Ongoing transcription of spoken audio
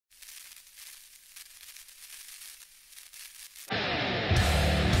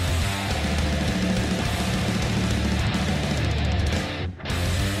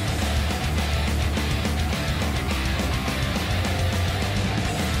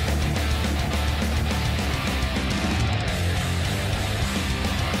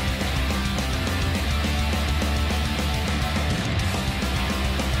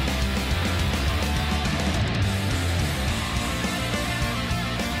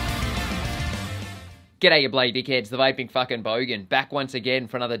G'day you bloody dickheads, the Vaping fucking Bogan, back once again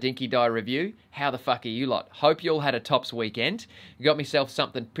for another Dinky Die review. How the fuck are you lot? Hope you all had a tops weekend. Got myself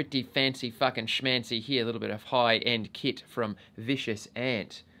something pretty fancy fucking schmancy here, a little bit of high-end kit from Vicious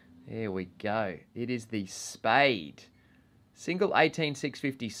Ant. There we go. It is the Spade. Single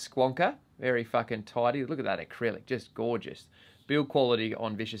 18650 Squonker, very fucking tidy. Look at that acrylic, just gorgeous. Build quality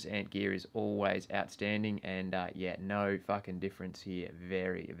on Vicious Ant gear is always outstanding, and yeah, no fucking difference here.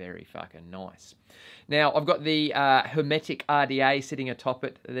 Very, very fucking nice. Now, I've got the Hermetic RDA sitting atop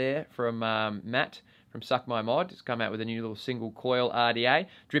it there from Matt from Suck My Mod. It's come out with a new little single coil RDA.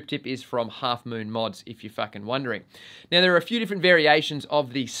 Drip tip is from Half Moon Mods, if you're fucking wondering. Now, there are a few different variations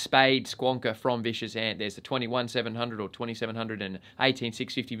of the Spade Squonker from Vicious Ant. There's the 21700 or 2700 and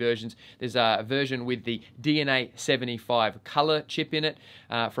 18650 versions. There's a version with the DNA 75 color chip in it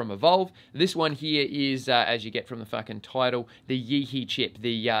from Evolve. This one here is, as you get from the fucking title, the Yeehee chip,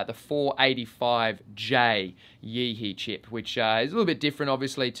 the 485J Yeehee chip, which is a little bit different,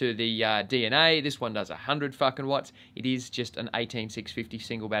 obviously, to the DNA. This one does 100 fucking watts. It is just an 18650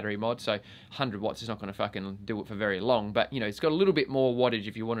 single battery mod, so 100 watts is not going to fucking do it for very long, but, you know, it's got a little bit more wattage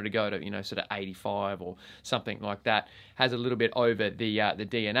if you wanted to go to, you know, sort of 85 or something like that. Has a little bit over the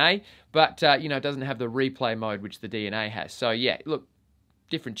DNA, but, you know, it doesn't have the replay mode, which the DNA has. So, yeah, look,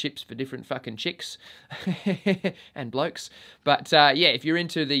 different chips for different fucking chicks and blokes. But, yeah, if you're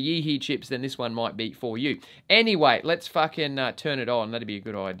into the Yeehee chips, then this one might be for you. Anyway, let's fucking turn it on. That'd be a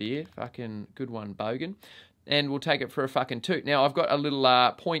good idea. Fucking good one, Bogan. And we'll take it for a fucking toot. Now, I've got a little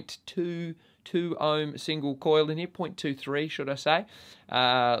 0.22 ohm single coil in here. 0.23, should I say.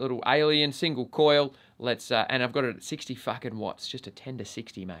 Little alien single coil. Let's, and I've got it at 60 fucking watts. Just a 10 to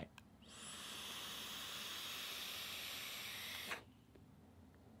 60, mate.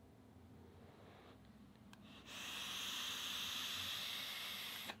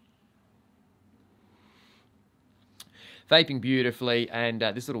 Vaping beautifully, and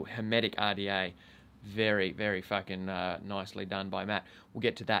this little Hermetic RDA, very, very fucking nicely done by Matt. We'll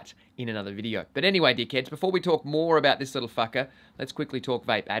get to that in another video. But anyway, dickheads, before we talk more about this little fucker, let's quickly talk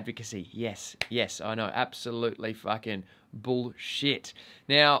vape advocacy. Yes, yes, I know, absolutely fucking bullshit.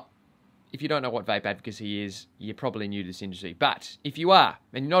 Now, if you don't know what vape advocacy is, you're probably new to this industry. But if you are,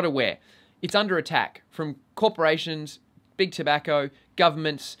 and you're not aware, it's under attack from corporations, big tobacco,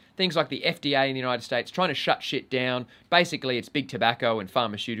 governments, things like the FDA in the United States, trying to shut shit down. Basically, it's big tobacco and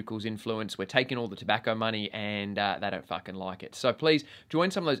pharmaceuticals influence. We're taking all the tobacco money, and they don't fucking like it. So please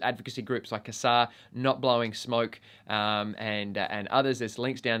join some of those advocacy groups like CASAR, Not Blowing Smoke, and others. There's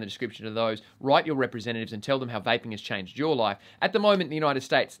links down in the description to those. Write your representatives and tell them how vaping has changed your life. At the moment in the United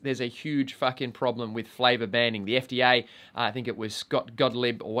States, there's a huge fucking problem with flavour banning. The FDA, I think it was Scott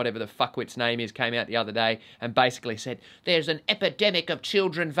Gottlieb or whatever the fuckwit's name is, came out the other day and basically said, there's an epidemic of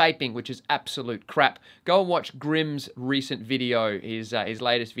children vaping, which is absolute crap. Go and watch Grimm's recent video, his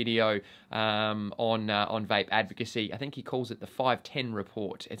latest video on vape advocacy. I think he calls it the 510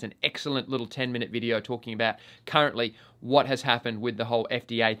 report. It's an excellent little 10-minute video talking about currently what has happened with the whole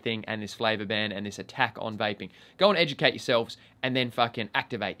FDA thing and this flavour ban and this attack on vaping. Go and educate yourselves and then fucking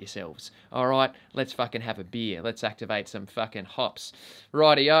activate yourselves. All right, let's fucking have a beer. Let's activate some fucking hops.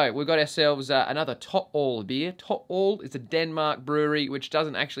 Rightio, we've got ourselves another Tot All beer. Tot All is a Denmark brewery which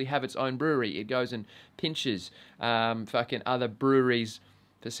doesn't actually have its own brewery. It goes and pinches fucking other breweries'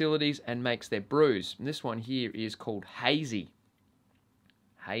 facilities and makes their brews. And this one here is called Hazy.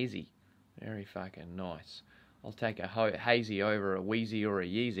 Hazy. Very fucking nice. I'll take a hazy over a wheezy or a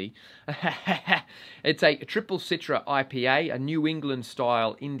yeezy. It's a triple citra IPA, a New England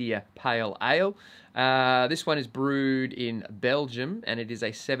style India Pale Ale. This one is brewed in Belgium, and it is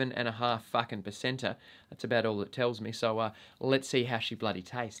a 7.5 fucking percenter. That's about all it tells me. So let's see how she bloody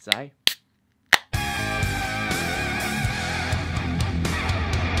tastes, eh?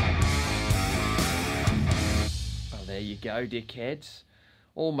 Well, there you go, dickheads.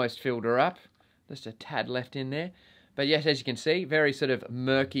 Almost filled her up. Just a tad left in there. But yes, as you can see, very sort of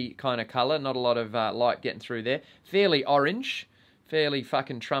murky kind of colour. Not a lot of light getting through there. Fairly orange. Fairly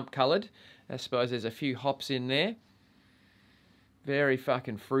fucking Trump coloured. I suppose there's a few hops in there. Very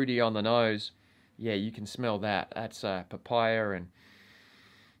fucking fruity on the nose. Yeah, you can smell that. That's papaya and,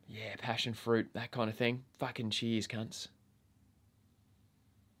 yeah, passion fruit, that kind of thing. Fucking cheers, cunts.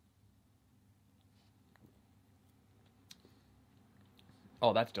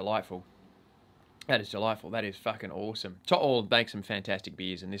 Oh, that's delightful. That is delightful. That is fucking awesome. Tot All makes some fantastic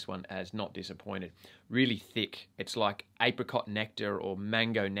beers, and this one has not disappointed. Really thick. It's like apricot nectar or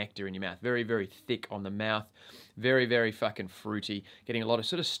mango nectar in your mouth. Very, very thick on the mouth. Very, very fucking fruity. Getting a lot of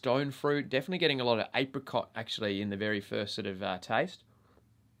sort of stone fruit. Definitely getting a lot of apricot, actually, in the very first sort of taste.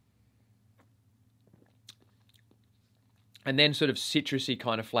 And then sort of citrusy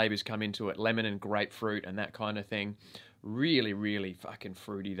kind of flavors come into it, lemon and grapefruit and that kind of thing. Really, really fucking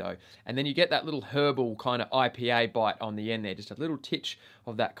fruity though. And then you get that little herbal kind of IPA bite on the end there, just a little titch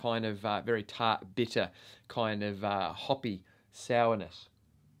of that kind of very tart, bitter kind of hoppy sourness.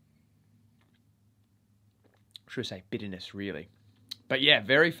 Should I say bitterness, really. But yeah,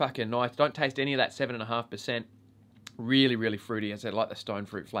 very fucking nice. Don't taste any of that 7.5%. Really, really fruity. As I said, like the stone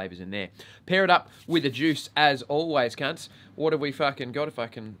fruit flavors in there. Pair it up with the juice as always, cunts. What have we fucking got if I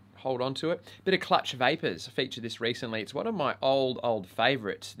can hold on to it? Bit of Clutch Vapors. I featured this recently. It's one of my old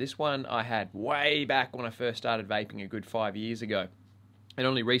favorites. This one I had way back when I first started vaping a good 5 years ago. And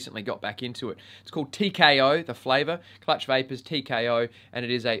only recently got back into it. It's called TKO, the flavor, Clutch Vapors TKO, and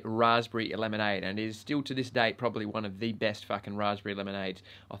it is a raspberry lemonade, and it is still to this date probably one of the best fucking raspberry lemonades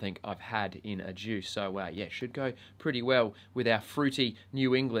I think I've had in a juice. So yeah, should go pretty well with our fruity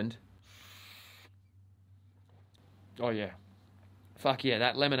New England. Oh yeah. Fuck yeah,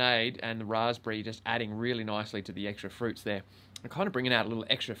 that lemonade and the raspberry just adding really nicely to the extra fruits there. And kind of bringing out a little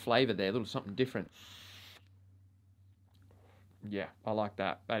extra flavor there, a little something different. Yeah, I like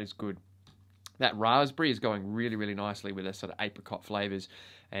that. That is good. That raspberry is going really, really nicely with the sort of apricot flavors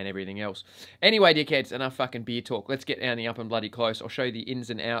and everything else. Anyway, dickheads, enough fucking beer talk. Let's get down the up and bloody close. I'll show you the ins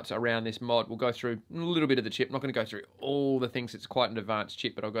and outs around this mod. We'll go through a little bit of the chip. I'm not going to go through all the things. It's quite an advanced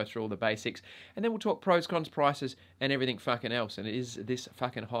chip, but I'll go through all the basics. And then we'll talk pros, cons, prices, and everything fucking else. And is this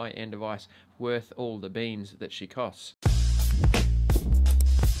fucking high-end device worth all the beans that she costs?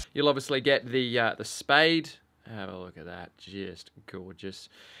 You'll obviously get the Spade. Have a look at that, just gorgeous.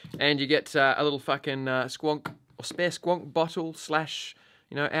 And you get a little fucking Squonk or spare Squonk bottle slash,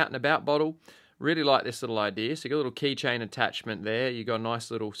 you know, out and about bottle. Really like this little idea. So you got a little keychain attachment there. You got a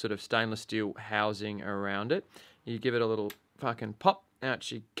nice little sort of stainless steel housing around it. You give it a little fucking pop, out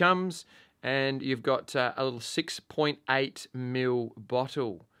she comes, and you've got a little 6.8 ml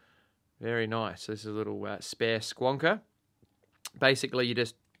bottle. Very nice. This is a little spare Squonker. Basically, you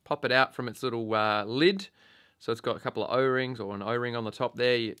just pop it out from its little lid. So it's got a couple of O-rings or an O-ring on the top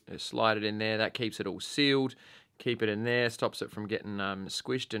there. You slide it in there. That keeps it all sealed. Keep it in there. Stops it from getting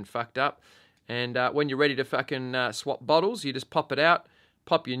squished and fucked up. And when you're ready to fucking swap bottles, you just pop it out,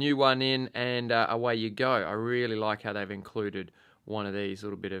 pop your new one in, and away you go. I really like how they've included one of these,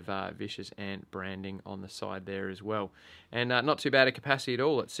 little bit of Vicious Ant branding on the side there as well. And not too bad a capacity at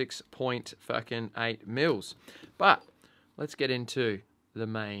all at 6.8 mils. But let's get into the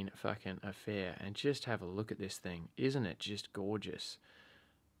main fucking affair and just have a look at this thing. Isn't it just gorgeous?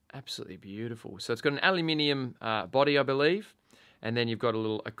 Absolutely beautiful. So it's got an aluminium body, I believe, and then you've got a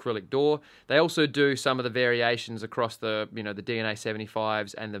little acrylic door. They also do some of the variations across the, you know, the DNA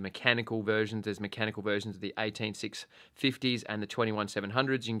 75s and the mechanical versions. There's mechanical versions of the 18650s and the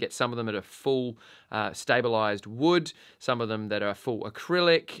 21700s. You can get some of them that are full stabilized wood, some of them that are full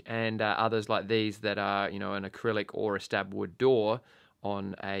acrylic, and others like these that are, you know, an acrylic or a stab wood door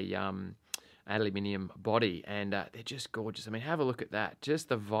on a aluminium body, and they're just gorgeous. I mean, have a look at that. Just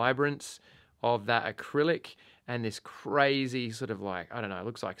the vibrance of that acrylic and this crazy sort of like, I don't know, it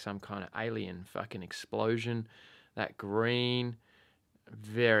looks like some kind of alien fucking explosion. That green,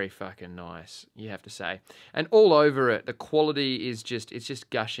 very fucking nice, you have to say. And all over it, the quality is just, it's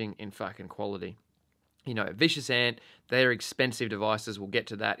just gushing in fucking quality. You know, Vicious Ant, they're expensive devices. We'll get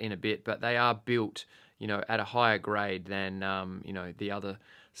to that in a bit, but they are built, you know, at a higher grade than, you know, the other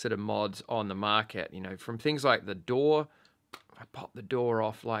sort of mods on the market. You know, from things like the door, I pop the door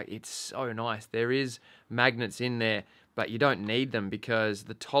off, like, it's so nice. There is magnets in there, but you don't need them because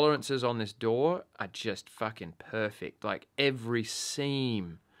the tolerances on this door are just fucking perfect. Like, every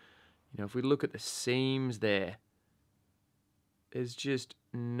seam, you know, if we look at the seams there, there's just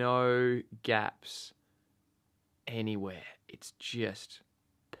no gaps anywhere. It's just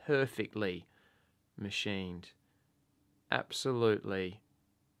perfectly machined. Absolutely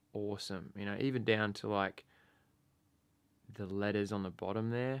awesome. You know, even down to like the letters on the bottom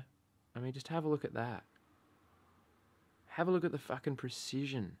there. I mean, just have a look at that. Have a look at the fucking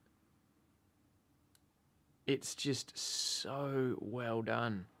precision. It's just so well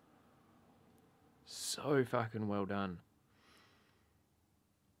done. So fucking well done.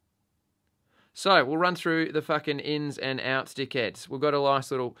 So, we'll run through the fucking ins and outs, dickheads. We've got a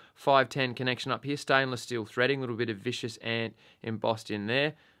nice little 510 connection up here. Stainless steel threading, a little bit of Vicious Ant embossed in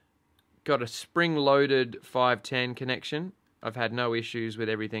there. Got a spring-loaded 510 connection. I've had no issues with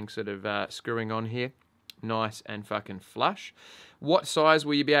everything sort of screwing on here. Nice and fucking flush. What size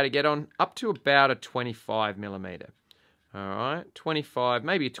will you be able to get on? Up to about a 25 millimeter. All right, 25,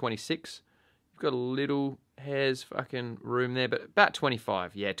 maybe a 26. You've got a little hairs fucking room there, but about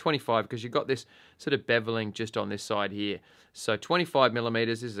 25. Yeah, 25, because you've got this sort of beveling just on this side here. So 25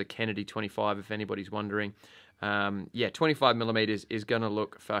 millimeters. This is a Kennedy 25, if anybody's wondering. Yeah, 25 millimeters is going to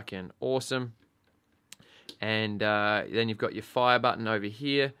look fucking awesome. And then you've got your fire button over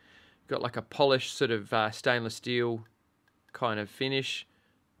here. Got like a polished sort of stainless steel kind of finish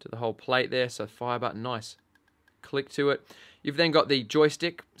to the whole plate there. So fire button, nice click to it. You've then got the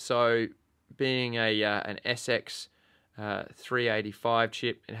joystick. So being an SX485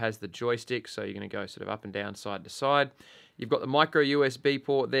 chip, it has the joystick. So you're going to go sort of up and down, side to side. You've got the micro USB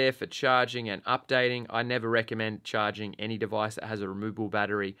port there for charging and updating. I never recommend charging any device that has a removable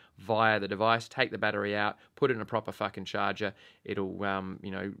battery via the device. Take the battery out, put it in a proper fucking charger. It'll, you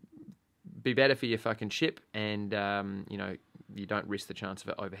know, be better for your fucking chip, and, you know, you don't risk the chance of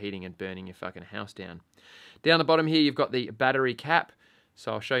it overheating and burning your fucking house down. Down the bottom here, you've got the battery cap.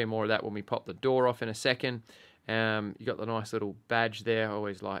 So I'll show you more of that when we pop the door off in a second. You got the nice little badge there.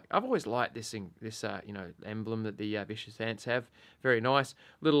 I've always liked this thing, this you know, emblem that the Vicious Ants have. Very nice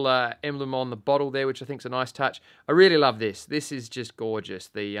little emblem on the bottle there, which I think is a nice touch. I really love this. This is just gorgeous.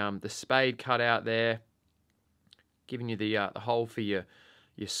 The Spade cut out there, giving you the hole for your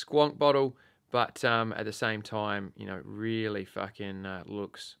Squonk bottle, but at the same time, you know, really fucking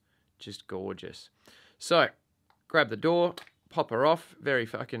looks just gorgeous. So grab the door. Pop her off, very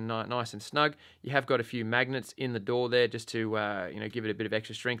fucking nice and snug. You have got a few magnets in the door there just to you know, give it a bit of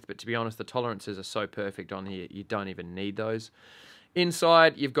extra strength, but to be honest, the tolerances are so perfect on here, you don't even need those.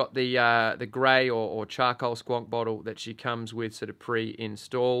 Inside, you've got the grey or charcoal Squonk bottle that she comes with sort of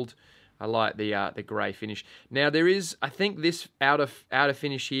pre-installed. I like the grey finish. Now there is, I think this outer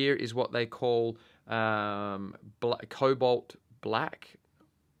finish here is what they call cobalt black.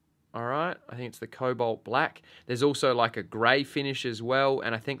 All right, I think it's the cobalt black. There's also like a grey finish as well,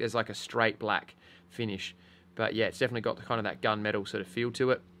 and I think there's like a straight black finish. But yeah, it's definitely got the kind of that gunmetal sort of feel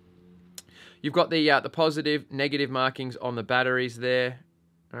to it. You've got the positive, negative markings on the batteries there.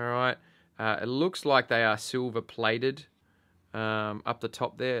 All right, it looks like they are silver plated up the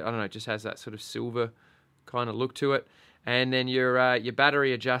top there. I don't know, it just has that sort of silver kind of look to it. And then your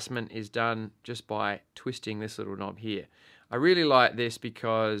battery adjustment is done just by twisting this little knob here. I really like this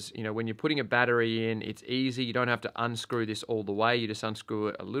because, you know, when you're putting a battery in, it's easy. You don't have to unscrew this all the way. You just unscrew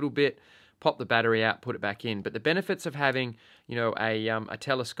it a little bit, pop the battery out, put it back in. But the benefits of having, you know, a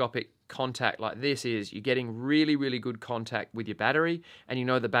telescopic contact like this is you're getting really, really good contact with your battery, and you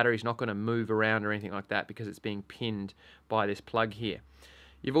know the battery's not going to move around or anything like that because it's being pinned by this plug here.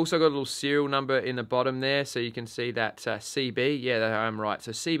 You've also got a little serial number in the bottom there, so you can see that CB. Yeah, I'm right.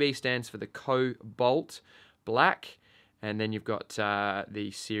 So CB stands for the Cobalt Black. And then you've got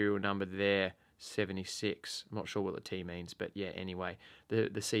the serial number there, 76. I'm not sure what the T means, but yeah, anyway, the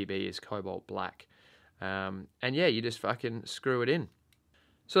CB is Cobalt Black. And yeah, you just fucking screw it in.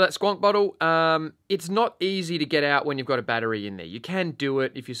 So that Squonk bottle, it's not easy to get out when you've got a battery in there. You can do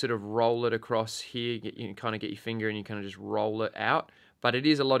it if you sort of roll it across here. You kind of get your finger and you kind of just roll it out. But it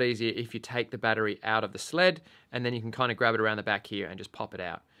is a lot easier if you take the battery out of the sled, and then you can kind of grab it around the back here and just pop it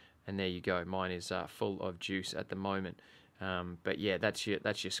out. And there you go. Mine is full of juice at the moment. But yeah, that's your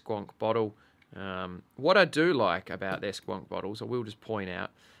Squonk bottle. What I do like about their Squonk bottles, I will just point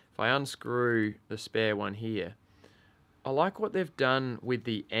out, if I unscrew the spare one here, I like what they've done with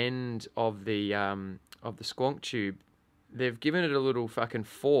the end of the Squonk tube. They've given it a little fucking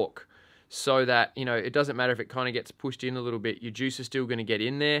fork so that, you know, it doesn't matter if it kind of gets pushed in a little bit, your juice is still going to get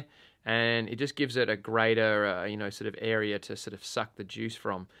in there, and it just gives it a greater, you know, sort of area to sort of suck the juice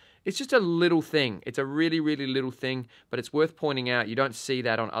from. It's just a little thing. It's a really, really little thing, but it's worth pointing out. You don't see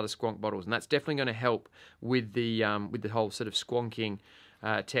that on other Squonk bottles, and that's definitely going to help with the whole sort of squonking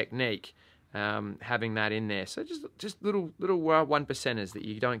technique, having that in there. So just little 1%ers that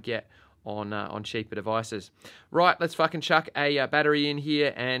you don't get on cheaper devices. Right, let's fucking chuck a battery in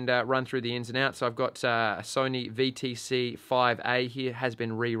here and run through the ins and outs. So I've got a Sony VTC5A here, has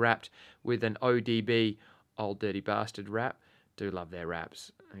been rewrapped with an ODB, Old Dirty Bastard wrap. Do love their wraps.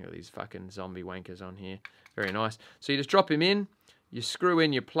 I got these fucking zombie wankers on here. Very nice. So you just drop him in, you screw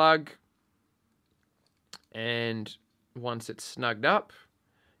in your plug, and once it's snugged up,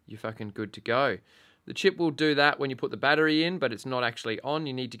 you're fucking good to go. The chip will do that when you put the battery in, but it's not actually on.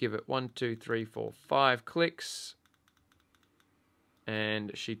 You need to give it 1, 2, 3, 4, 5 clicks,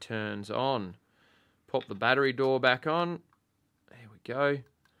 and she turns on. Pop the battery door back on. There we go.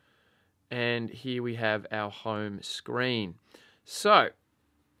 And here we have our home screen. So,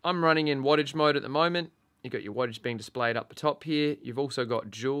 I'm running in wattage mode at the moment. You've got your wattage being displayed up the top here. You've also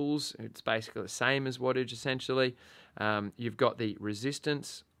got joules. It's basically the same as wattage, essentially. You've got the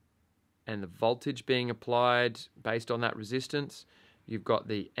resistance and the voltage being applied based on that resistance. You've got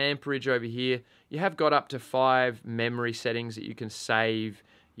the amperage over here. You have got up to 5 memory settings that you can save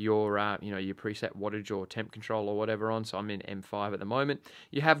your your preset wattage or temp control or whatever on. So I'm in M5 at the moment.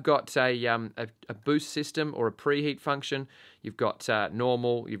 You have got a boost system or a preheat function. You've got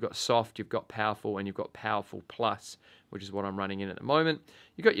normal, you've got soft, you've got powerful, and you've got powerful plus, which is what I'm running in at the moment.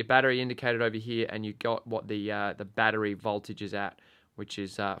 You've got your battery indicated over here, and you've got what the battery voltage is at, which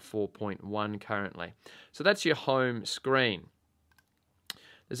is 4.1 currently. So that's your home screen.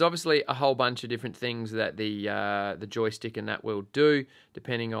 There's obviously a whole bunch of different things that the joystick and that will do,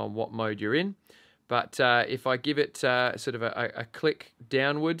 depending on what mode you're in. But if I give it sort of a click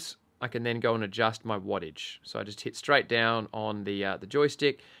downwards, I can then go and adjust my wattage. So I just hit straight down on the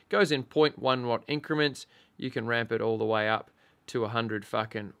joystick. Goes in 0.1 watt increments. You can ramp it all the way up to 100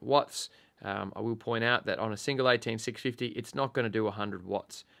 fucking watts. I will point out that on a single 18650, it's not going to do 100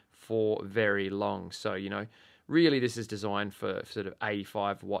 watts for very long. So, you know, really this is designed for sort of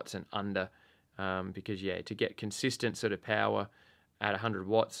 85 watts and under, because, yeah, to get consistent sort of power at 100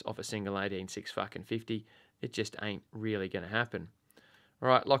 watts off a single 18650, it just ain't really going to happen. All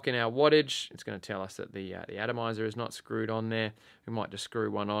right, lock in our wattage. It's going to tell us that the atomizer is not screwed on there. We might just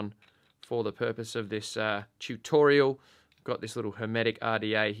screw one on for the purpose of this tutorial. Got this little hermetic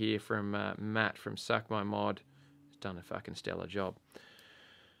RDA here from Matt from Suck My Mod. He's done a fucking stellar job.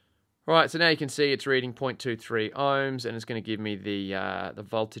 All right, so now you can see it's reading 0.23 ohms, and it's going to give me the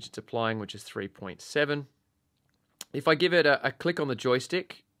voltage it's applying, which is 3.7. If I give it a click on the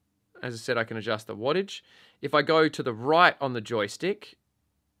joystick, as I said, I can adjust the wattage. If I go to the right on the joystick,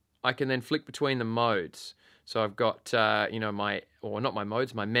 I can then flick between the modes. So I've got, you know, not my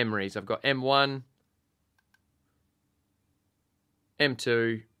modes, my memories. I've got M1,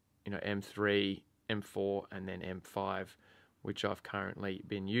 M2, you know, M3, M4, and then M5, which I've currently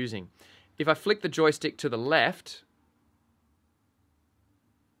been using. If I flick the joystick to the left,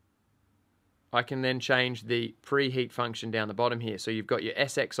 I can then change the preheat function down the bottom here. So you've got your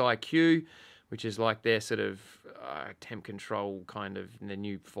SXIQ, which is like their sort of temp control kind of the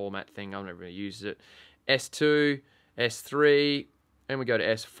new format thing. I've never really used it. S2, S3, and we go to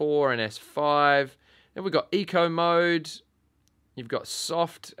S4 and S5. Then we've got eco mode. You've got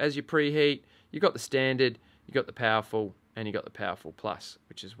soft as your preheat. You've got the standard. You've got the powerful, and you've got the powerful plus,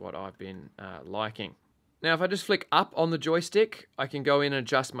 which is what I've been liking. Now, if I just flick up on the joystick, I can go in and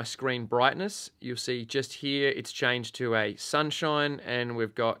adjust my screen brightness. You'll see just here, it's changed to a sunshine, and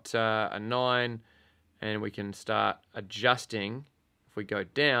we've got a 9, and we can start adjusting. If we go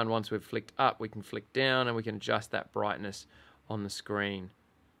down, once we've flicked up, we can flick down, and we can adjust that brightness on the screen,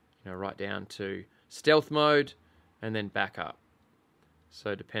 you know, right down to stealth mode, and then back up.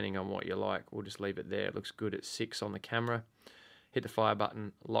 So depending on what you like, we'll just leave it there. It looks good at 6 on the camera. Hit the fire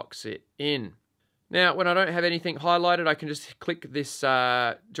button, locks it in. Now, when I don't have anything highlighted, I can just click this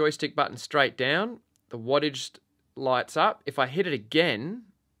joystick button straight down. The wattage lights up. If I hit it again,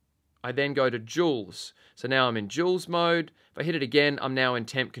 I then go to joules. So now I'm in joules mode. If I hit it again, I'm now in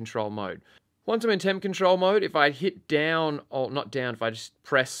temp control mode. Once I'm in temp control mode, if I hit down, or not down, if I just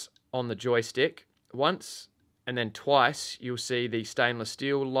press on the joystick once and then twice, you'll see the stainless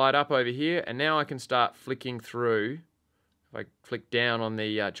steel light up over here. And now I can start flicking through. If I flick down on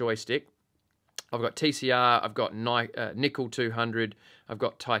the joystick, I've got TCR, I've got nickel 200, I've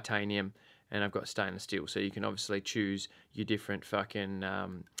got titanium, and I've got stainless steel. So you can obviously choose your different fucking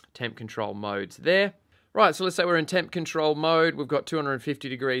temp control modes there. Right, so let's say we're in temp control mode. We've got 250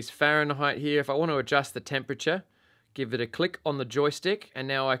 degrees Fahrenheit here. If I want to adjust the temperature, give it a click on the joystick, and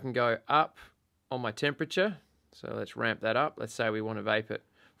now I can go up on my temperature. So let's ramp that up. Let's say we want to vape at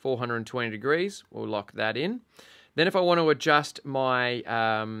 420 degrees. We'll lock that in. Then if I want to adjust my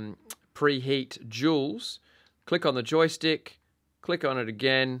preheat joules, click on the joystick, click on it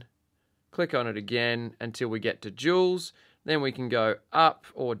again until we get to joules. Then we can go up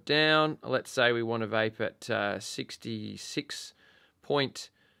or down. Let's say we want to vape at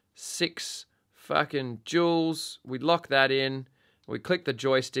 66.6 fucking joules. We lock that in. We click the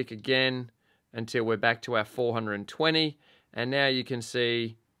joystick again until we're back to our 420. And now you can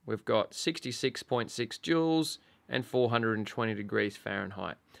see we've got 66.6 joules and 420 degrees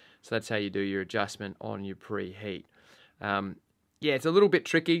Fahrenheit. So that's how you do your adjustment on your preheat. Yeah, it's a little bit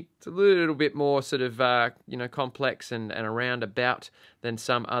tricky. It's a little bit more sort of, you know, complex and a roundabout than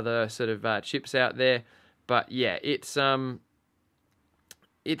some other sort of chips out there. But yeah, it's an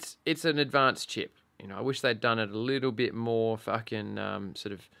advanced chip. You know, I wish they'd done it a little bit more fucking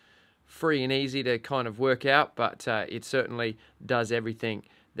sort of free and easy to kind of work out. But it certainly does everything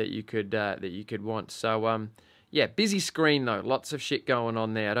that you could want. So yeah, busy screen though. Lots of shit going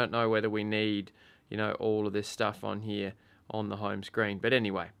on there. I don't know whether we need, you know, all of this stuff on here on the home screen. But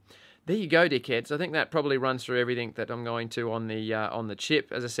anyway, there you go, dickheads. I think that probably runs through everything that I'm going to on the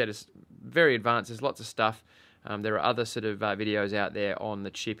chip. As I said, it's very advanced. There's lots of stuff. There are other sort of videos out there on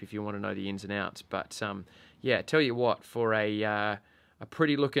the chip if you want to know the ins and outs. But yeah, tell you what, for a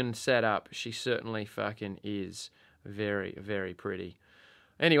pretty looking setup, she certainly fucking is very, very pretty.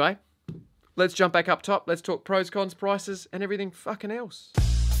 Anyway, let's jump back up top. Let's talk pros, cons, prices, and everything fucking else.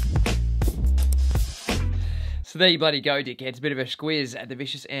 So there you bloody go, dickheads. A bit of a squiz at the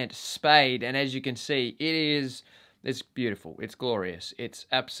Vicious Ant Spade, and as you can see, it's beautiful. It's glorious. It's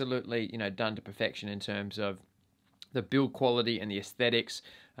absolutely, you know, done to perfection in terms of the build quality and the aesthetics.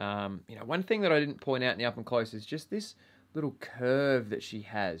 You know, one thing that I didn't point out in the up and close is just this little curve that she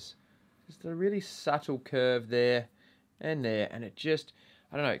has. Just a really subtle curve there and there, and it just,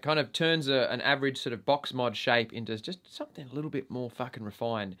 I don't know, it kind of turns an average sort of box mod shape into just something a little bit more fucking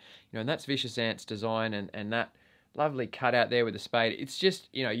refined. You know, and that's Vicious Ant's design, and that lovely cutout there with the Spade. It's just,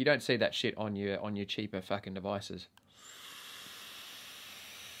 you know, you don't see that shit on your cheaper fucking devices.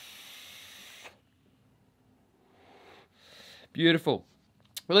 Beautiful.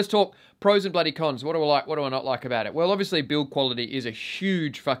 Well, let's talk pros and bloody cons. What do I like? What do I not like about it? Well, obviously, build quality is a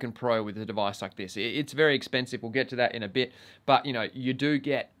huge fucking pro with a device like this. It's very expensive. We'll get to that in a bit. But, you know, you do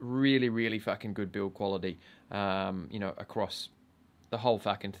get really, really fucking good build quality, you know, across the whole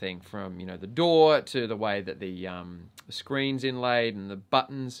fucking thing. From, you know, the door to the way that the screen's inlaid and the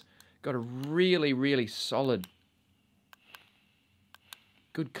buttons. Got a really, really solid,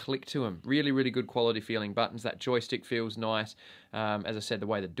 good click to them. Really, really good quality feeling buttons. That joystick feels nice. As I said, the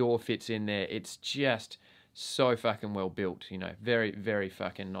way the door fits in there, it's just so fucking well built. You know, very, very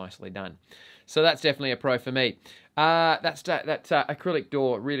fucking nicely done. So that's definitely a pro for me. That acrylic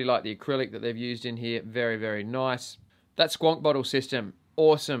door, really like the acrylic that they've used in here. Very, very nice. That Squonk bottle system,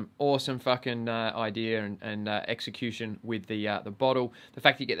 awesome, awesome fucking idea and execution with the bottle. The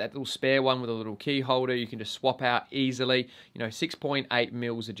fact you get that little spare one with a little key holder, you can just swap out easily. You know, 6.8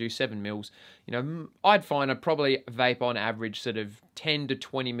 mils of juice, 7 mils. You know, I'd find I'd probably vape on average sort of 10 to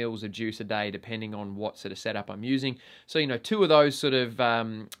 20 mils of juice a day, depending on what sort of setup I'm using. So, you know, 2 of those sort of,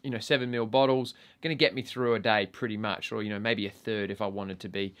 you know, 7 mil bottles going to get me through a day pretty much, or, you know, maybe a third if I wanted to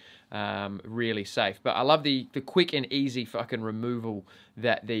be really safe. But I love the quick and easy fucking removal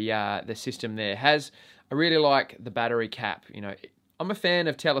that the system there has. I really like the battery cap. You know, I'm a fan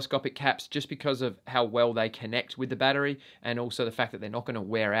of telescopic caps just because of how well they connect with the battery, and also the fact that they're not going to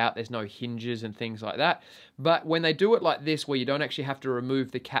wear out. There's no hinges and things like that. But when they do it like this, where you don't actually have to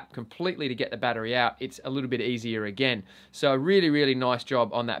remove the cap completely to get the battery out, it's a little bit easier again. So really, really nice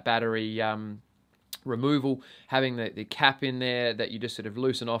job on that battery removal. Having the cap in there that you just sort of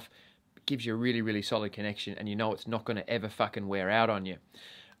loosen off gives you a really, really solid connection, and you know it's not going to ever fucking wear out on you.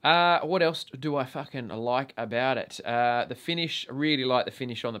 What else do I fucking like about it? The finish, I really like the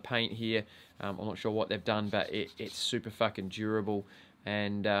finish on the paint here. I'm not sure what they've done, but it's super fucking durable,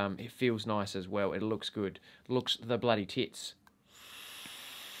 and it feels nice as well. It looks good. Looks the bloody tits.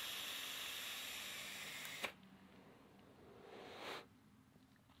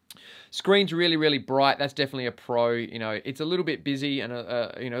 Screen's really, really bright. That's definitely a pro. You know, it's a little bit busy and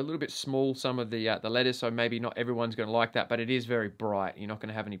you know, a little bit small, some of the letters, so maybe not everyone's going to like that, but it is very bright. You're not going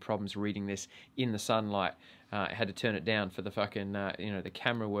to have any problems reading this in the sunlight. I had to turn it down for the fucking you know, the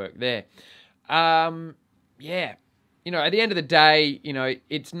camera work there. Yeah, you know, at the end of the day, you know,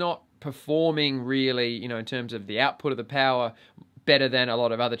 it's not performing really, you know, in terms of the output of the power, better than a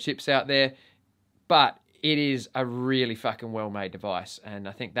lot of other chips out there, but it is a really fucking well-made device, and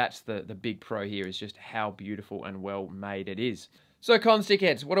I think that's the big pro here, is just how beautiful and well-made it is. So, cons,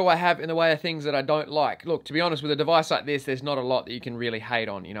 dickheads, what do I have in the way of things that I don't like? Look, to be honest, with a device like this, there's not a lot that you can really hate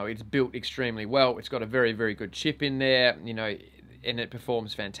on. You know, it's built extremely well. It's got a very, very good chip in there, you know, and it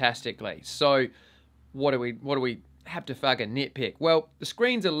performs fantastically. So, what do we have to fucking nitpick? Well, the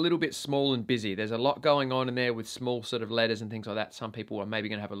screen's a little bit small and busy. There's a lot going on in there with small sort of letters and things like that. Some people are maybe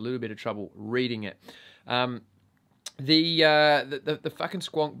going to have a little bit of trouble reading it. The fucking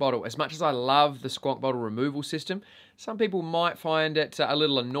Squonk bottle, as much as I love the Squonk bottle removal system, some people might find it a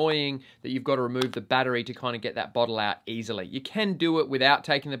little annoying that you've got to remove the battery to kind of get that bottle out easily. You can do it without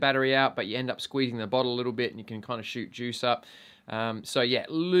taking the battery out, but you end up squeezing the bottle a little bit and you can kind of shoot juice up. So yeah,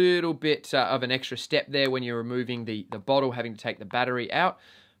 a little bit of an extra step there when you're removing the bottle, having to take the battery out.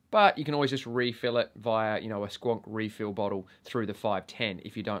 But you can always just refill it via, you know, a Squonk refill bottle through the 510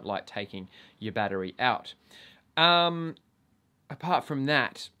 if you don't like taking your battery out. Apart from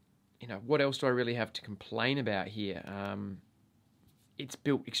that, you know, what else do I really have to complain about here? it's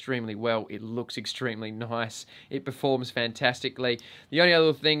built extremely well. It looks extremely nice. It performs fantastically. The only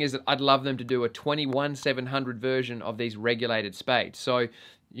other thing is that I'd love them to do a 21700 version of these regulated spades. So,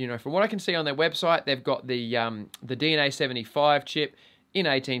 you know, from what I can see on their website, they've got the DNA 75 chip in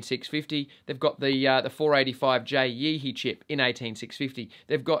 18650. They've got the 485J Yeehee chip in 18650.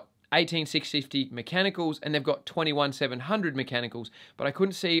 They've got 18650 mechanicals, and they've got 21700 mechanicals, but I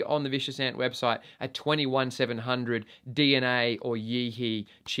couldn't see on the Vicious Ant website a 21700 DNA or Yeehee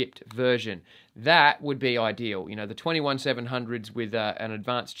chipped version. That would be ideal. You know, the 21700s with an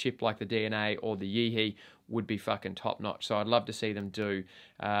advanced chip like the DNA or the Yeehee would be fucking top notch. So I'd love to see them do,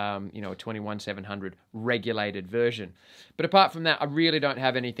 you know, a 21700 regulated version. But apart from that, I really don't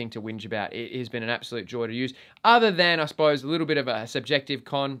have anything to whinge about. It has been an absolute joy to use, other than, I suppose, a little bit of a subjective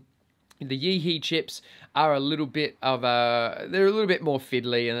con. The Yeehee chips are a little bit of they're a little bit more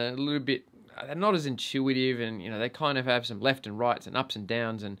fiddly and a little bit, they're not as intuitive, and, you know, they kind of have some left and rights and ups and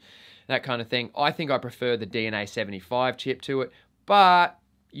downs and that kind of thing. I think I prefer the DNA 75 chip to it, but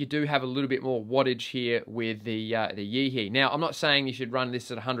you do have a little bit more wattage here with the Yeehee. Now, I'm not saying you should run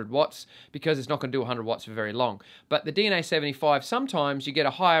this at 100 watts because it's not going to do 100 watts for very long. But the DNA 75, sometimes you get a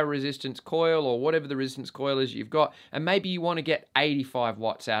higher resistance coil or whatever the resistance coil is you've got, and maybe you want to get 85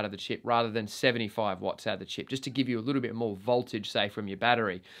 watts out of the chip rather than 75 watts out of the chip, just to give you a little bit more voltage, say, from your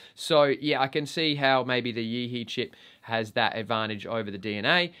battery. So, yeah, I can see how maybe the Yeehee chip has that advantage over the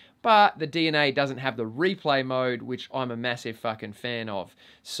DNA. But the DNA doesn't have the replay mode, which I'm a massive fucking fan of.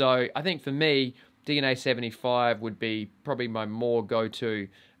 So I think for me, DNA 75 would be probably my more go-to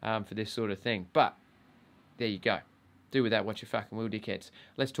for this sort of thing. But there you go. Do with that what you fucking will, dickheads.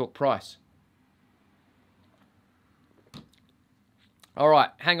 Let's talk price.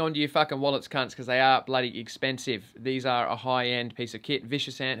 Alright, hang on to your fucking wallets, cunts, because they are bloody expensive. These are a high-end piece of kit.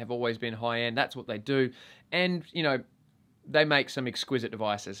 Vicious Ant have always been high-end. That's what they do. And, you know, they make some exquisite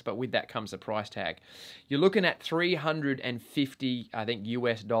devices, but with that comes a price tag. You're looking at $350, I think,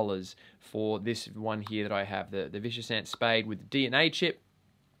 US dollars for this one here that I have, the Vicious Ant Spade with the DNA chip,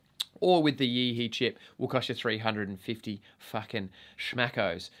 or with the Yeehee chip, will cost you 350 fucking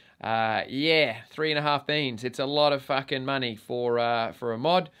schmackos. Yeah, 3.5 beans. It's a lot of fucking money for a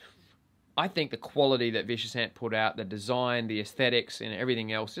mod. I think the quality that Vicious Ant put out, the design, the aesthetics, and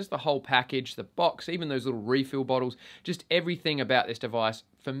everything else, just the whole package, the box, even those little refill bottles, just everything about this device,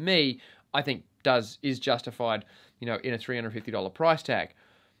 for me, I think is justified, you know, in a $350 price tag.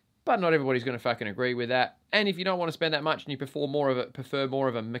 But not everybody's going to fucking agree with that. And if you don't want to spend that much and you prefer more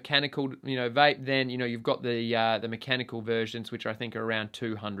of a mechanical, you know, vape, then, you know, you've got the mechanical versions, which I think are around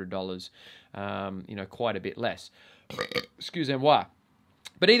 $200. You know, quite a bit less. Excusez-moi.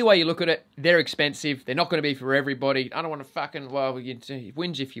 But either way you look at it, they're expensive. They're not going to be for everybody. I don't want to fucking, well, you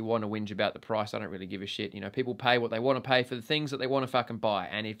whinge if you want to whinge about the price. I don't really give a shit. You know, people pay what they want to pay for the things that they want to fucking buy.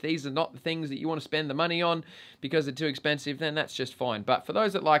 And if these are not the things that you want to spend the money on because they're too expensive, then that's just fine. But for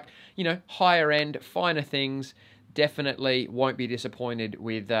those that like, you know, higher end, finer things, definitely won't be disappointed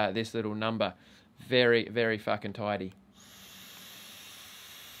with this little number. Very, very fucking tidy.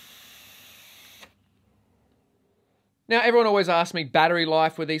 Now, everyone always asks me battery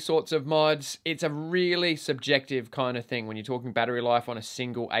life with these sorts of mods. It's a really subjective kind of thing when you're talking battery life on a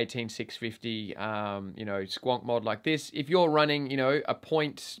single 18650, you know, Squonk mod like this. If you're running, you know, a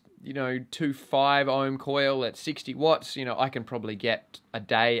 0.25 ohm coil at 60 watts, you know, I can probably get a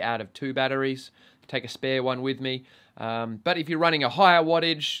day out of 2 batteries. Take a spare one with me. But if you're running a higher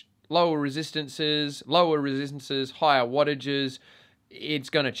wattage, lower resistances, higher wattages, it's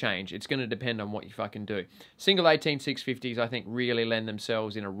going to change. It's going to depend on what you fucking do. Single 18650s, I think, really lend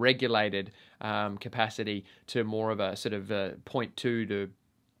themselves in a regulated capacity to more of a sort of 0.2 to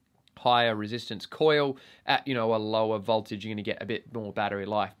higher resistance coil. At, you know, a lower voltage, you're going to get a bit more battery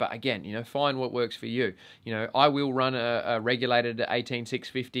life. But again, you know, find what works for you. You know, I will run a regulated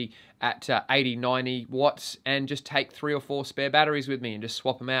 18650 at 80, 90 watts and just take 3 or 4 spare batteries with me and just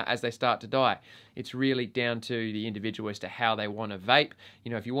swap them out as they start to die. It's really down to the individual as to how they want to vape. You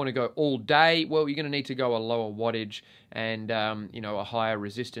know, if you want to go all day, well, you're going to need to go a lower wattage and, you know, a higher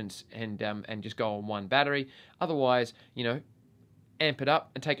resistance and just go on one battery. Otherwise, you know, amp it up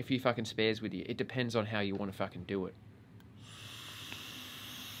and take a few fucking spares with you. It depends on how you want to fucking do it.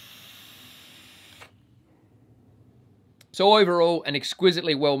 So overall, an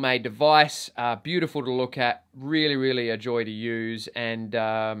exquisitely well-made device, beautiful to look at, really, really a joy to use, and,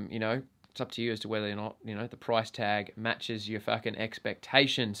 you know, it's up to you as to whether or not, you know, the price tag matches your fucking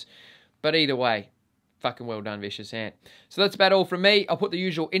expectations. But either way, Fucking well done, Vicious Hand. So that's about all from me. I'll put the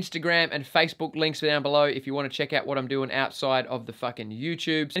usual Instagram and Facebook links down below if you want to check out what I'm doing outside of the fucking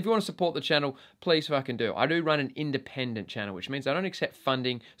YouTube. And if you want to support the channel, please fucking do. I do run an independent channel, which means I don't accept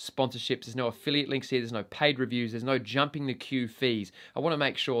funding, sponsorships. There's no affiliate links here. There's no paid reviews. There's no jumping the queue fees. I want to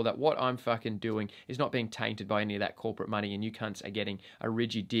make sure that what I'm fucking doing is not being tainted by any of that corporate money, and you cunts are getting a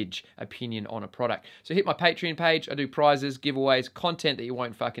riggy-dig opinion on a product. So hit my Patreon page. I do prizes, giveaways, content that you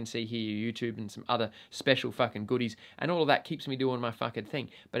won't fucking see here, YouTube, and some other special fucking goodies, and all of that keeps me doing my fucking thing.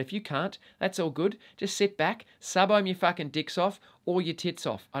 But if you can't, that's all good. Just sit back, sub-ohm your fucking dicks off or your tits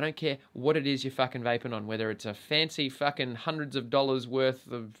off. I don't care what it is you're fucking vaping on, whether it's a fancy fucking hundreds of dollars worth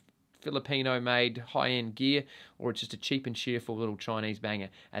of Filipino-made high-end gear, or it's just a cheap and cheerful little Chinese banger.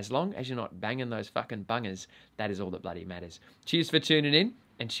 As long as you're not banging those fucking bungers, that is all that bloody matters. Cheers for tuning in,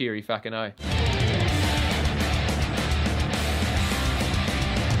 and cheery fucking oh.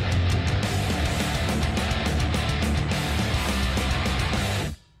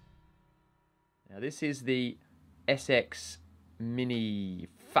 Now this is the SX Mini,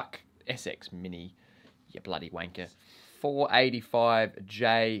 SX Mini, you bloody wanker.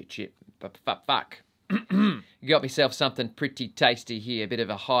 485J chip, fuck. You got myself something pretty tasty here, a bit of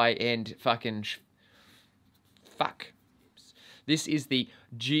a high-end fucking fuck. This is the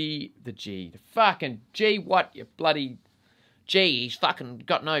fucking G, what, you bloody G, he's fucking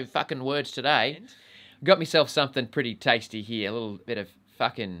got no fucking words today. Got myself something pretty tasty here, a little bit of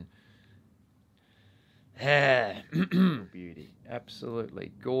fucking beauty.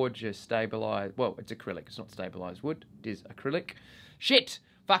 Absolutely gorgeous, stabilized. Well, it's acrylic. It's not stabilized wood. It is acrylic. Shit!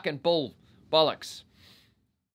 Fucking bollocks.